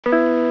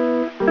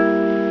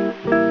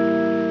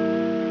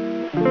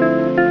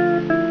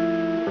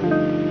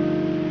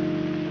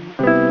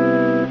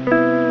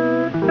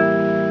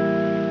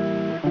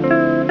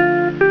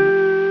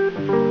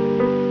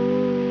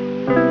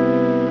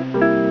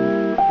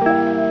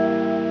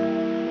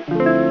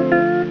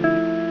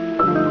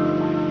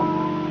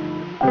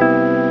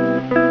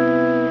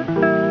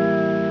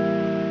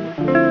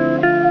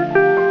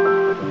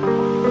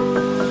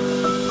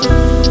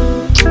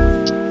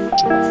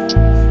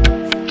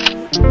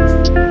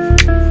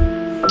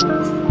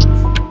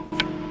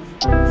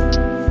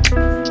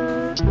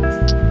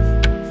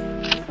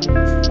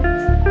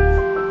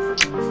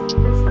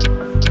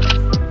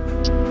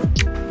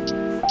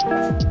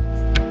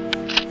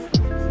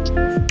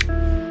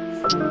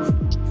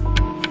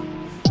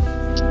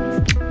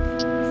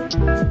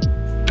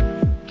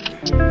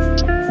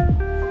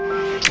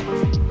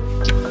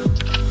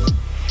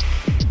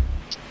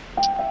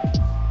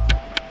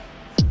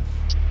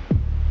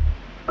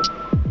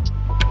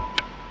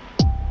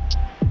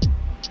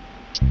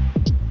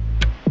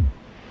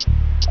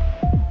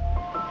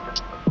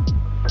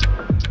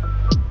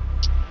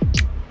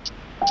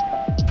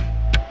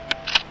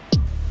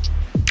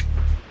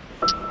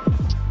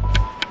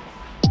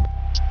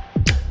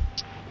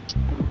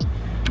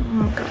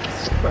Oh god,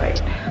 it's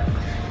bright.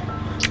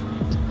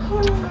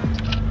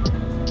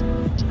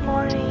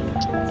 Morning.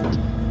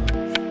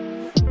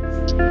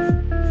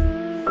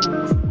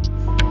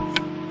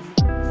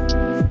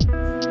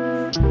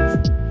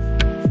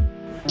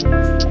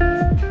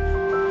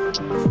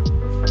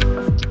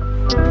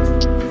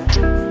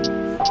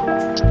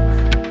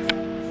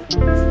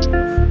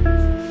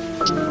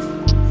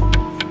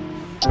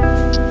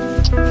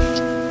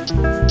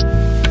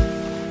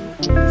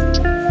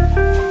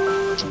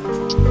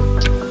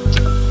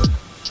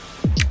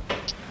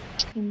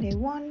 In day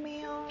one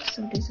meal,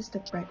 so this is the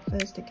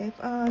breakfast they gave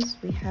us.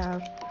 We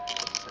have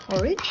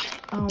porridge,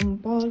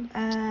 boiled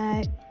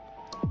egg,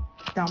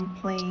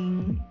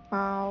 dumpling,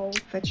 bao,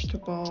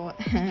 vegetable,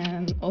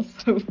 and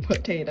also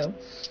potato.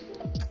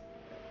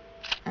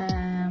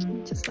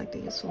 And just like the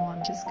usual,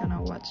 I'm just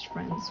gonna watch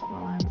Friends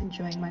while I'm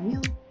enjoying my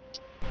meal.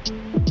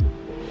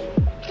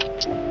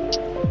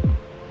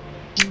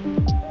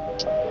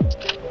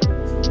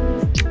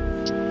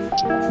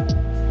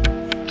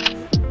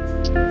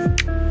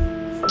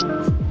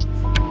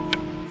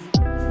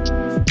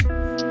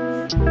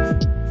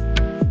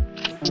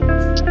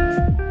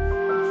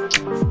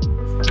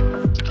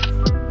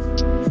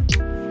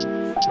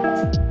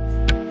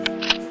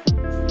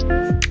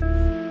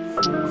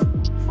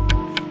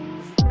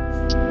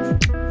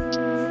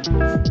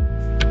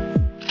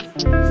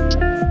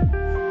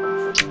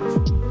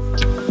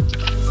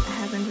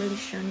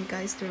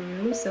 The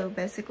room, so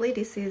basically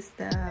this is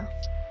the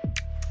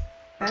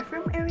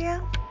bathroom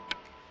area.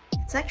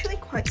 It's actually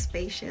quite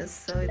spacious,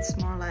 so it's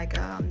more like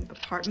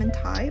apartment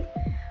type.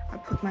 I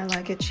put my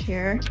luggage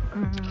here,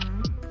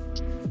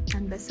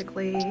 and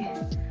basically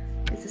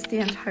this is the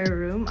entire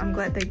room. I'm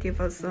glad they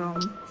give us a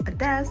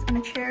desk and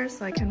a chair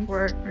so I can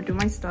work or do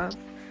my stuff.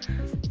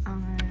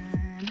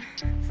 And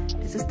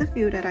this is the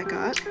view that I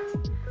got.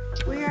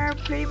 We are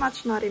pretty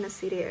much not in a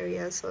city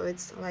area, so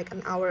it's like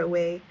an hour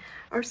away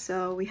or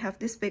so. We have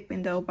this big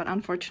window, but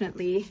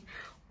unfortunately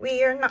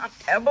we are not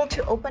able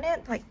to open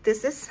it. Like,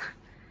 this is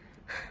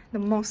the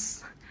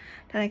most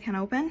that I can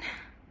open,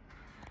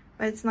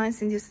 but it's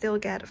nice and you still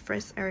get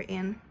fresh air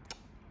in.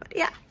 But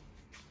yeah.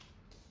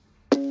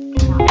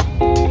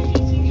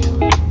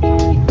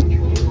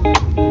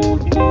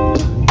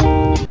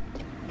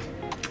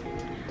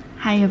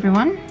 Hi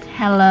everyone,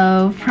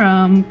 hello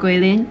from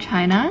Guilin,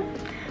 China.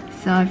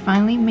 So I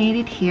finally made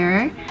it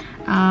here,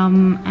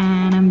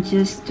 and I'm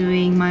just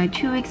doing my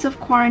 2 weeks of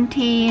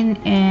quarantine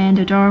in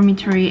the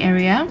dormitory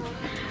area.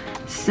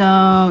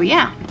 So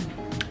yeah,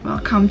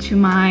 welcome to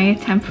my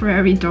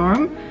temporary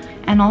dorm.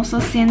 And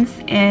also, since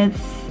it's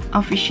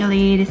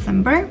officially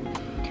December,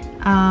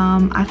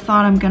 I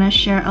thought I'm gonna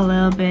share a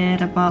little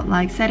bit about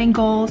like setting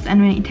goals and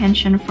my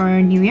intention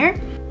for New Year.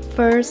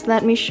 First,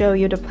 let me show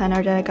you the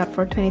planner that I got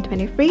for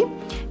 2023.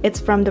 It's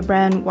from the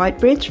brand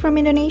Whitebridge from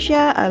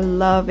Indonesia. I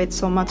love it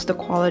so much. The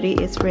quality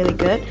is really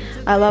good.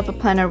 I love a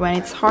planner when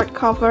it's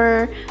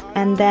hardcover,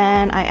 and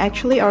then I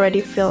actually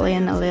already fill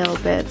in a little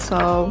bit,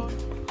 so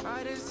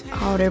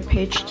outer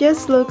page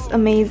just looks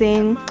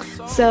amazing.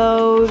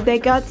 So they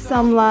got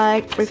some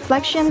like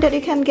reflection that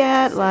you can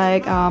get,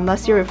 like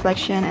last year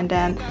reflection, and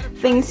then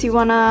things you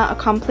wanna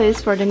accomplish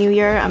for the new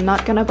year. I'm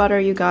not gonna bother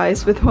you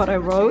guys with what I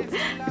wrote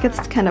because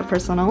it's kind of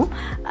personal,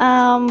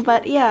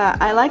 but yeah,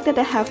 I like that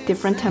they have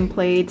different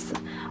templates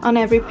on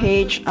every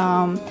page.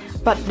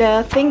 But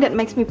the thing that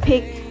makes me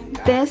pick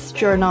this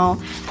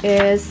journal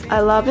is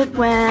I love it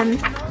when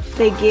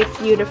they give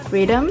you the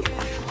freedom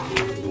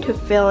to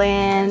fill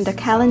in the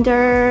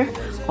calendar.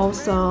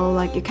 Also,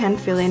 like, you can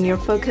fill in your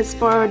focus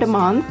for the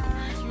month,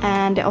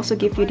 and they also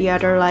give you the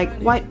other like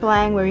white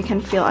blank where you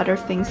can fill other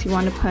things you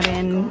want to put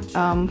in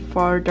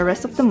for the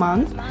rest of the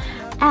month.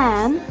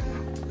 And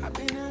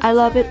I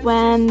love it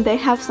when they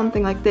have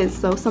something like this,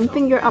 so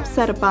something you're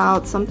upset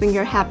about, something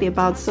you're happy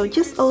about, so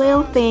just a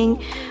little thing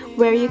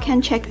where you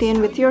can check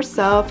in with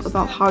yourself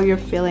about how you're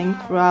feeling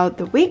throughout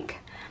the week.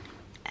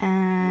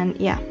 And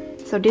yeah,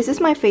 so this is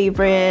my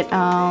favorite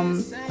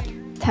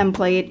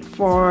template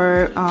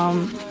for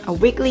a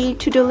weekly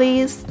to-do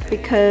list,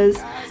 because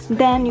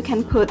then you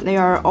can put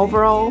your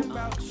overall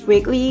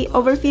weekly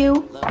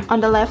overview on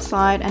the left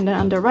side, and then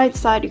on the right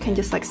side you can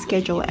just like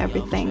schedule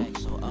everything.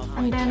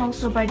 And then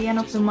also by the end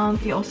of the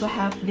month, you also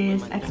have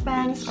this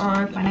expense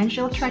or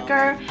financial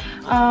tracker,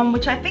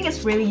 which I think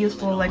is really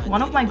useful. Like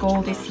one of my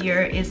goals this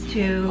year is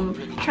to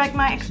track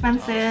my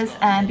expenses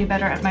and be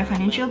better at my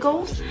financial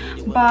goals.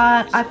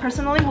 But I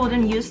personally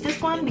wouldn't use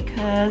this one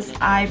because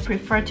I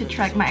prefer to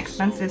track my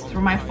expenses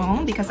through my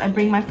phone, because I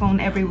bring my phone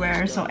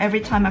everywhere. So every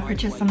time I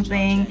purchase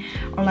something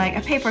or like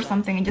I pay for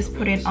something, I just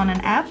put it on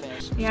an app.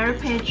 The other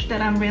page that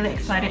I'm really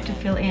excited to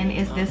fill in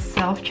is this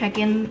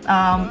self-check-in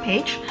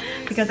page,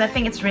 because I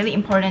think it's really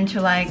important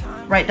to like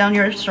write down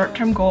your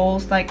short-term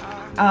goals, like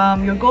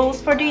your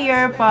goals for the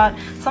year, but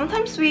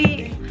sometimes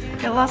we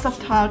get lost of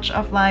touch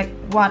of like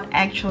what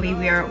actually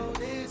we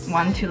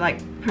want to like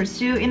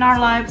pursue in our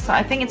life. So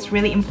I think it's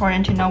really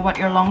important to know what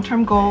your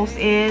long-term goals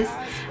is.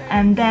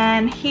 And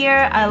then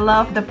here I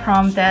love the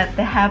prompt that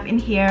they have in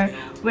here.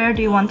 Where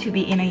do you want to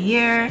be in a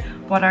year?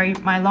 What are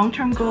my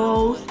long-term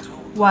goals?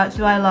 What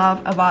do I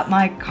love about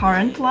my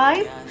current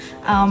life?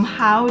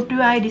 How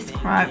do I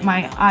describe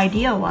my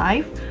ideal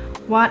life?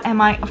 What am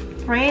I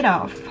afraid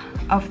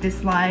of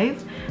this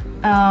life?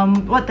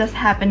 What does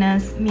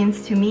happiness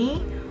means to me?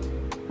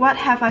 What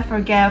have I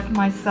forgave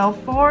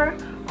myself for?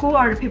 Who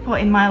are the people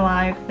in my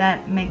life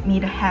that make me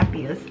the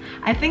happiest?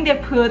 I think they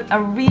put a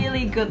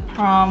really good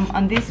prompt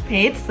on this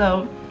page,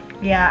 so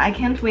yeah, I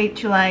can't wait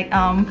to like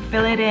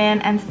fill it in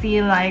and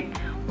see like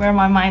where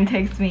my mind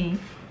takes me.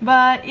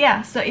 But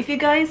yeah, so if you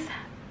guys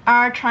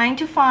are trying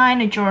to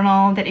find a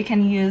journal that you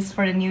can use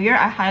for the new year,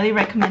 I highly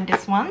recommend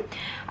this one.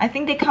 I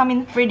think they come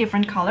in 3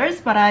 different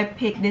colors, but I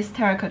picked this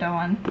terracotta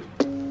one.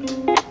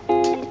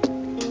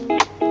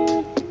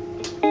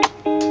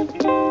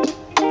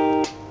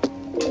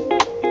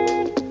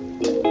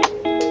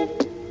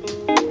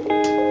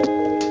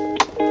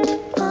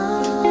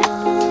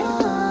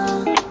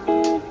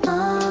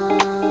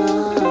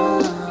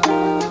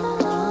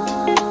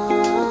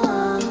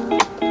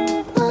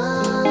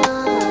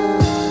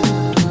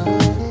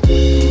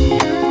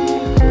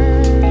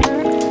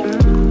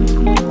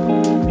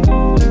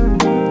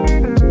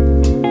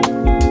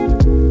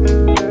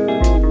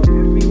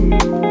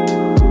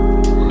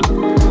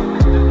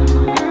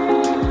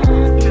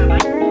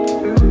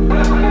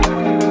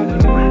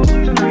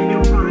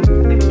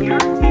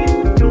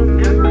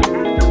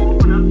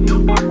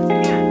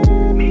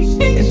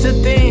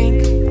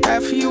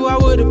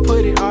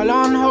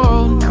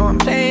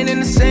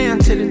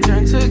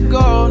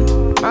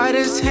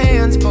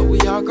 Hands, but we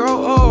all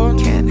grow old.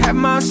 Can't have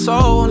my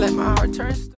soul, let my heart turn